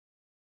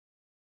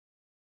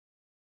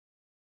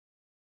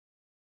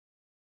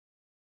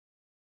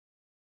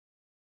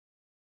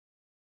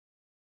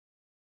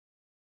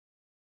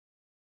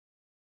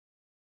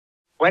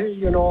Well,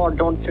 you know, or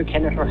don't you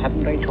ken it, or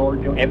haven't I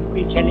told you?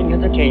 Every telling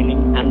has a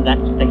tailing, and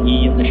that's the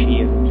he and the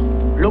shield.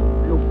 Look,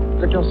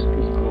 the dusk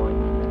is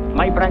going.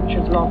 My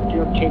branches lofty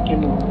are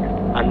taking root,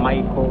 and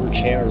my cold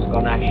chair's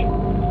gone ashen.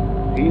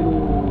 Feel.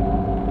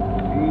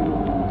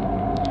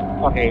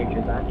 What age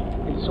is that?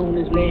 It soon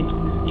is late.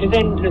 'Tis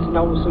endless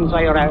now since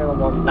I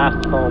one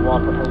last saw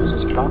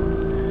Waterhouse's clock.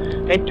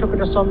 They took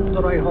it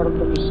asunder, I heard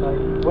them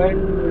sigh. When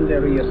will they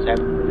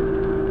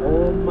reassemble?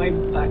 Oh, my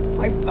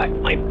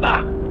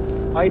back.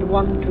 I'd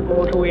want to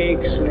go to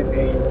Aixley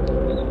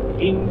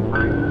in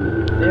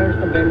time. There's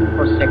the bell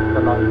for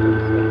Sectolitis,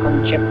 the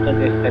concepta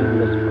de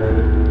Fendus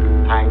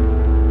time.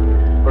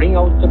 Bring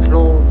out the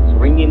clothes,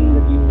 ring in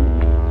the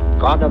dew.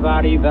 God of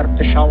Ari, vert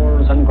the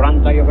showers, and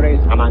grant thy grace,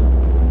 amen.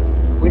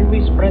 Will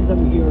we spread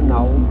them here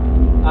now?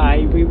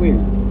 Aye, we will.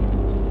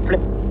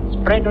 Flip,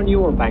 spread on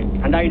your bank,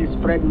 and I'll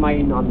spread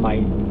mine on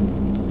mine.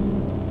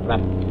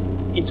 Well,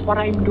 it's what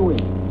I'm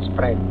doing,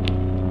 spread.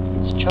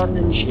 It's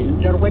churning chill,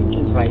 their wet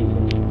is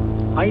rising.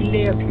 I'll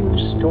lay a few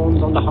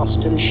stones on the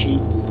hostel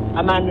sheets,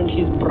 a man and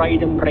his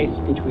bride embrace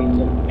between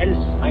them,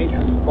 else I'd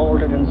have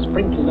folded and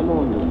sprinkled them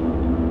on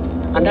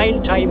them. And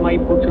I'll tie my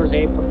butcher's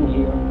apron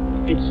here.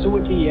 It's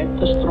suety yet,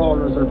 the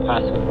strollers will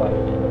pass it by.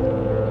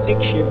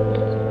 6 shifts,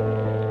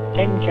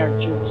 10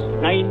 churches,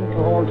 9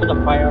 to hold to the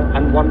fire,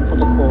 and 1 for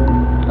the coal.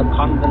 The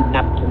convent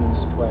napkins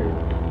 12,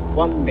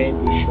 1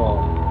 baby short.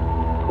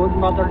 Could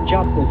Mother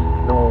Joppa?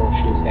 No,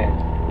 she said.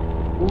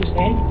 Who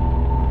said?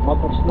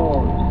 Mother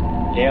snores.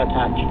 They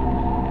attached.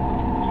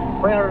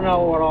 Where now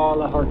are all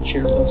her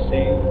children,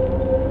 say?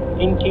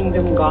 In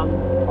kingdom gone,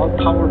 or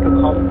power to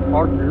come,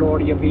 or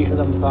glory be to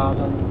them,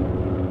 Father?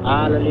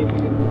 All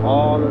Livia,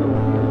 all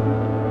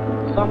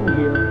alone. Some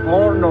here,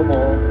 more no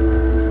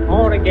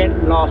more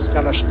again lost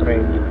and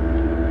astray.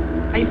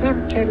 I've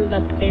heard tell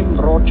that same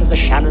brooch of the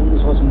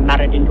Shannons was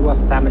married into a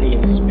family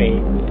in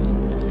Spain.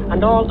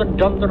 And all the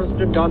Dunders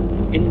the done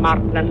in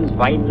Markland's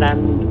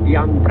Vineland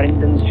beyond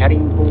Brendan's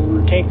herring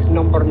pool takes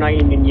number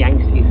 9 in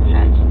Yangtze's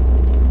hat.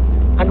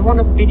 And one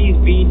of Biddy's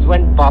beads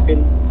went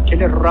bobbing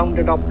till it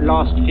rounded up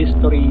lost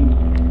history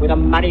with a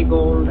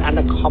marigold and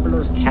a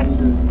cobbler's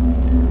candle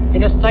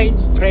in a side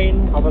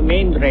strain of a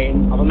main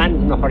drain of a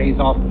man's in a hurry's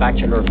off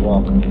bachelor's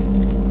walk.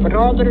 But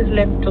all that is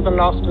left to the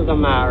lost of the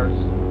Mars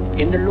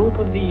in the loop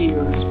of the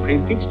years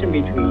prefixed in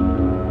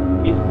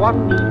between is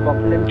 1 knee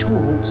buckle and 2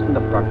 hoops in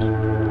the front.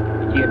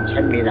 You'd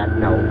tell me that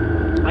now.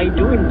 I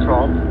do in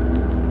troth,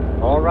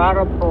 or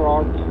rather pour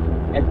out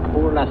at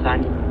poor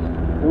Lassagne,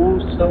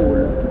 whose soul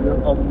your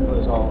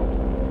was all.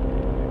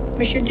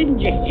 Monsieur, didn't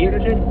you hear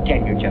it a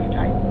deluge of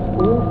time?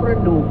 Over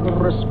and over,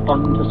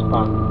 respond to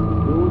spawn.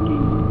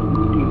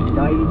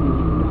 Die.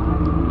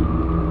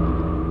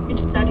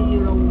 It's that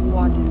here a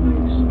wad in my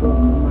stroke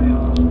in my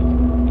arm.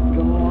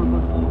 Door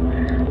but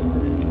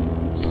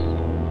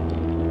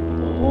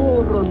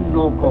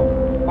Orinoco,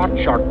 what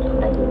short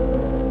thread.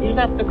 Is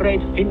that the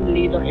great Finn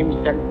leader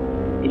himself,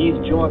 in his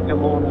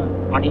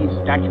Joachimona, on his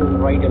statue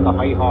riding the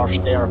high horse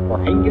there for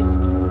Hengist?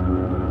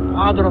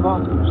 Father of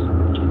authors,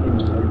 which is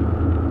himself.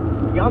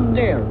 Beyond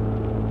there,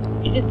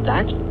 is it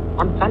that,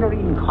 on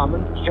Fallerine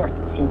Common, you're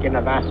thinking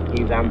of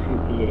Astley's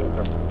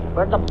amphitheatre,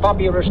 where the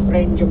bobby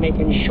restrained you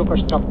making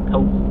sugar-stuffed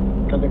coats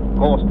to the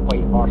ghost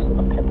white horse of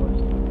the peppers?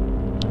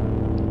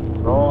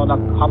 Throw the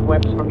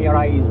cobwebs from your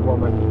eyes,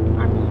 woman,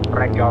 and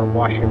spread your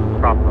washing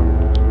proper.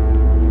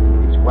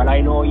 Well,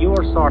 I know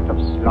your sort of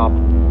slob,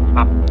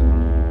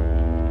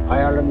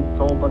 Ireland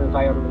sober as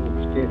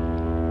Ireland stiff.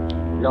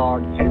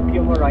 Lord, help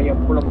you, Maria,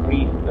 full of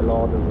grief, the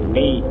Lord will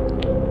make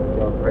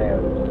your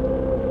prayers.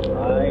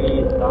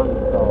 Aye,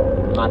 so,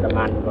 Madam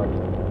Anford.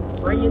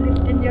 Are you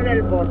lifting your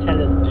elbow,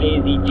 tell us,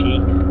 lazy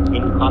cheeks,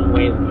 in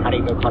Conway's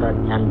Carriga-coloured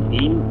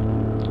canteen?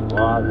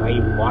 Was I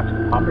what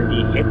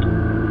poverty hit?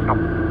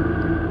 Come.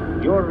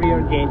 Your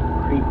rear gate,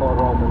 creak or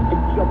Roman,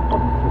 dip your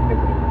butt to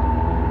the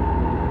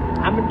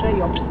haven't I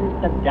up since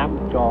the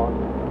damp dawn,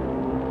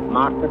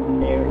 Martha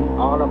and Mary,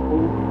 all a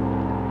fool,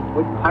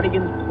 with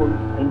Corrigan's pull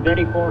and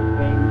very coarse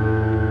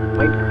veins,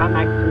 my cram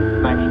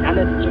accent smashed,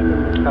 Alice Jim in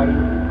the sky,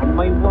 and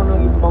my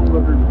one-eyed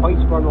mongrel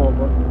twice run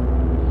over,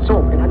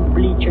 soaking and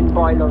bleaching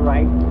boiler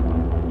rags,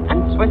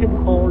 and sweating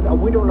cold, a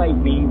widow like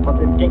me, for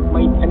to deck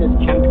my tennis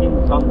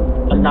champion son,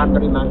 the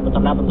laundryman with the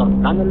lavender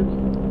flannels.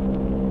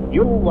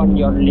 You won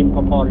your limp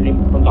upon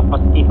limp from the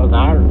husky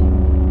hussars,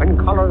 when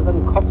collars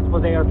and cuffs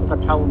was there to the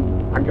town,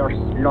 and your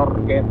slur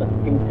gave the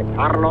stink to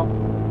Carlo.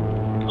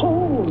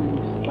 Holy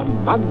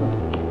Slamanda!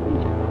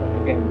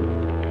 Again,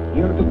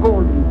 near the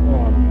golden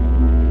horn.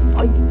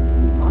 I,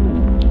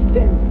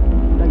 then,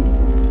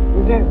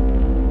 there.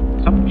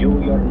 Subdue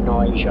your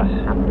noise, you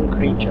humble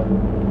creature.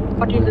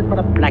 What is it but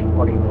a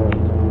blackberry road?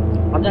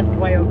 On that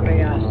wire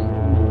grey ass,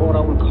 4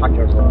 old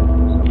codgers'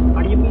 arms.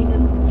 Are you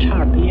meaning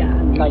Tarpia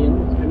and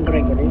Lions and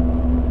Gregory?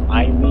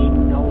 I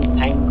mean now,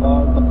 thank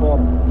God, the 4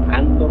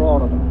 and the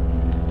roar of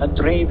them, that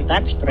drave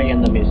that stray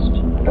in the mist,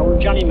 and old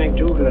Johnny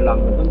McDougal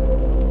along with them.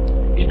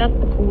 Is that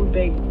the pool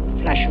big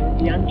flasher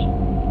beyond?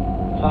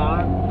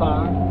 Far,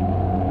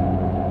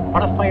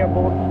 or a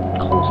fireboat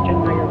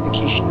coasting near the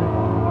Kishna,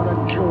 or a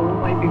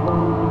clove I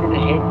begun in a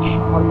hedge,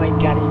 or my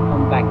Gary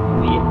come back from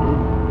the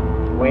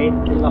inn. Wait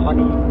till the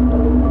honey in the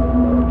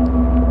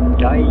room.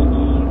 Die,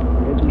 Eve,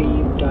 little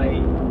Eve, die.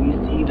 We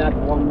see that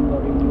wonder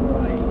in your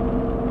eye.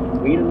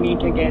 We'll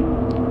meet again,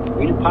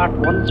 we'll part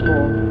once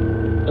more.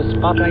 The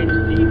spot I'll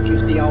seek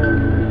if the hour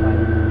will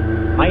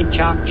find. My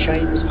chalk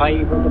shines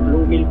high where the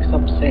blue milk's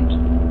upset.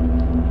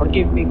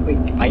 Forgive me quick,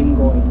 I'm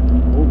going,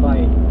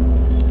 goodbye.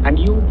 And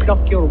you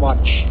pluck your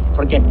watch,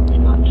 forget me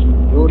not.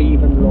 You're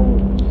even low,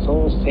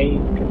 so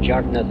safe to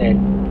journey's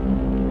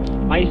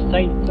end. My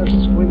sights are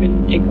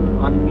swimming thicker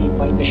on me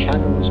by the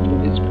shadows to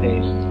this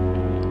place.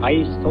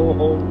 I so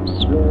home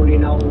slowly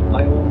now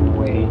my own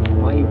way,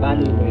 my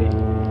valley way.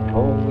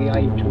 Told me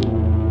I too,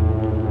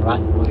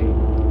 Rathway.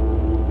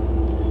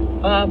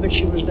 Ah, but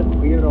she was the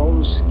queer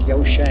old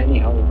scousha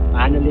anyhow,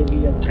 and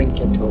Olivia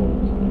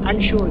Trinket-toes.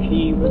 And sure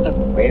he was the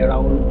queer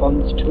old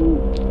buns too,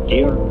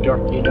 dear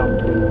dirty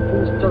dumpling,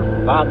 who's their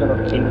father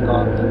of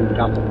Finnegans and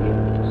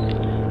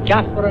Gaffer.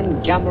 Gaffer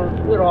and Gammer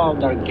were all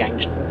their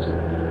gangsters,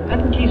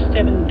 hadn't he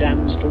 7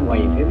 dams to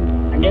wife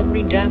him, and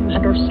every dam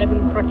had her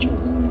 7 crutches,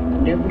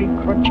 and every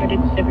crutch had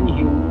its 7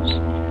 hues,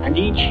 and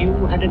each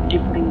hue had a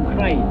differing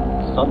cry,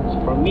 suds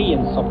for me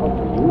and supper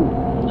for you,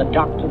 and the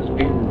doctor's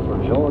bill for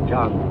Joe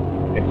John.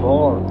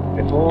 Before,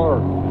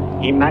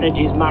 he married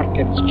his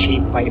markets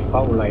cheap by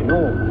foul, I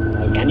know,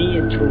 like any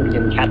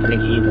Etrurian Catholic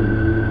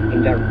heathen,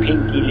 in their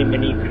pinky,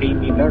 lemony,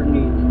 creamy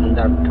burnies, and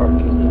their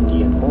Turkish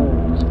Indian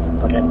homes,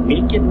 but at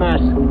milked mass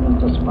who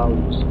was the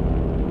spouse.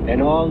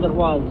 Then all that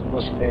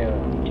was fair,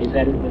 'tis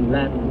elven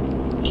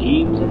land,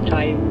 teams of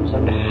times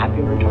and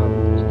happy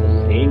returns,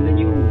 the same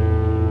anew.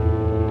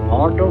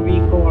 Ordo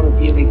Vico or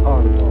vi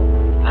ricordo,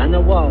 Anna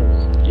was,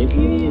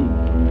 Livia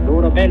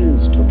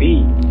Plurabelle's to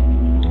be.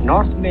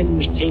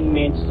 Northmen's thing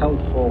made South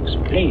folks'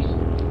 place,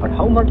 but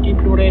how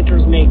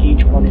multiplurators make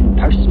each one in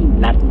person,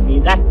 Latin be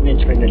that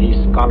matronally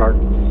scholared,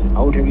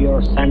 out of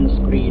your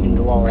Sanskrit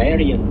into our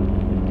Aryan.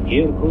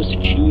 Hircus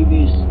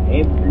civis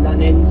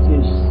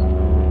eblanensis,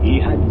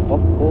 he had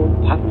buckboard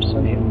paps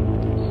on him,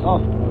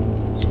 soft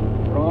ones,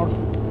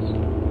 orphans.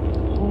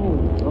 Oh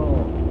no,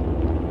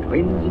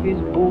 twins of his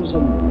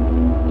bosom,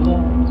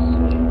 God's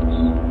sakes.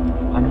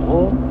 And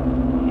home,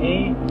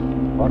 eh,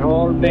 what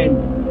all men,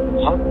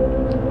 hot,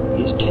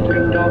 his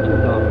tittering daughter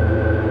now.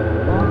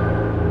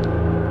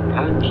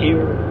 Can't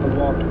hear the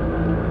water,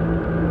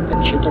 the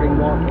chittering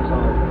waters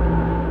of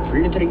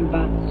flittering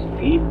bats,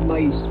 feed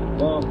mice,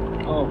 walk,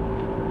 talk.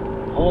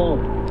 Oh,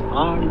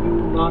 are you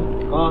not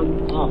gone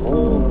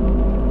home?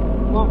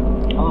 What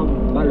Tom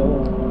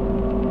Malone?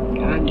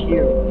 Can't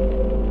hear,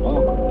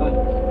 walk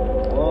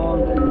bats, all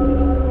the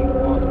living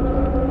waters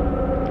of.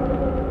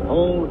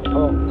 Oh,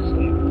 talk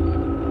sings,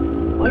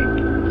 white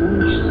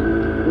goose,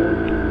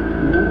 good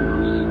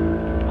moose.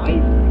 I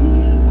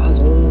feel as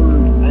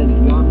old as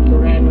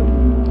yonder elm,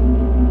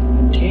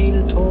 a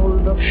tale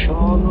told of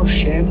Sean or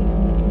Shem,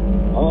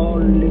 all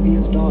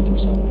Livia's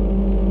daughters of.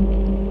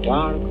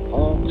 Dark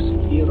hawks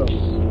hear us,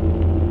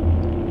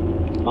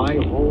 my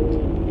whole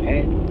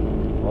head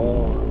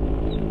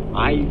roars.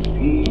 I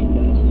feel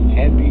as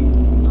heavy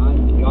as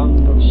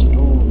yonder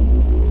stone.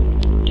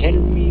 Tell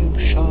me of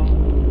Sean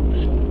or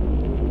Shem.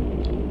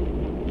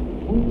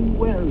 Who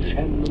were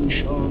Shem and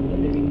Sean, the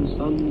living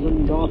sons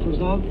and daughters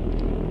of?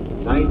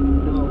 Night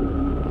now,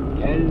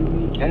 tell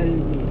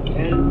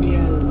me,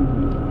 Elm.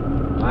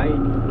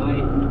 Night,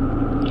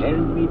 tell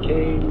me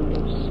tale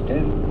of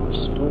stem or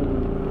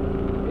stone,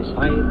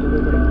 beside the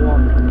river of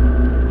water,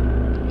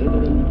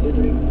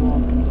 hidden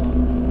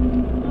water.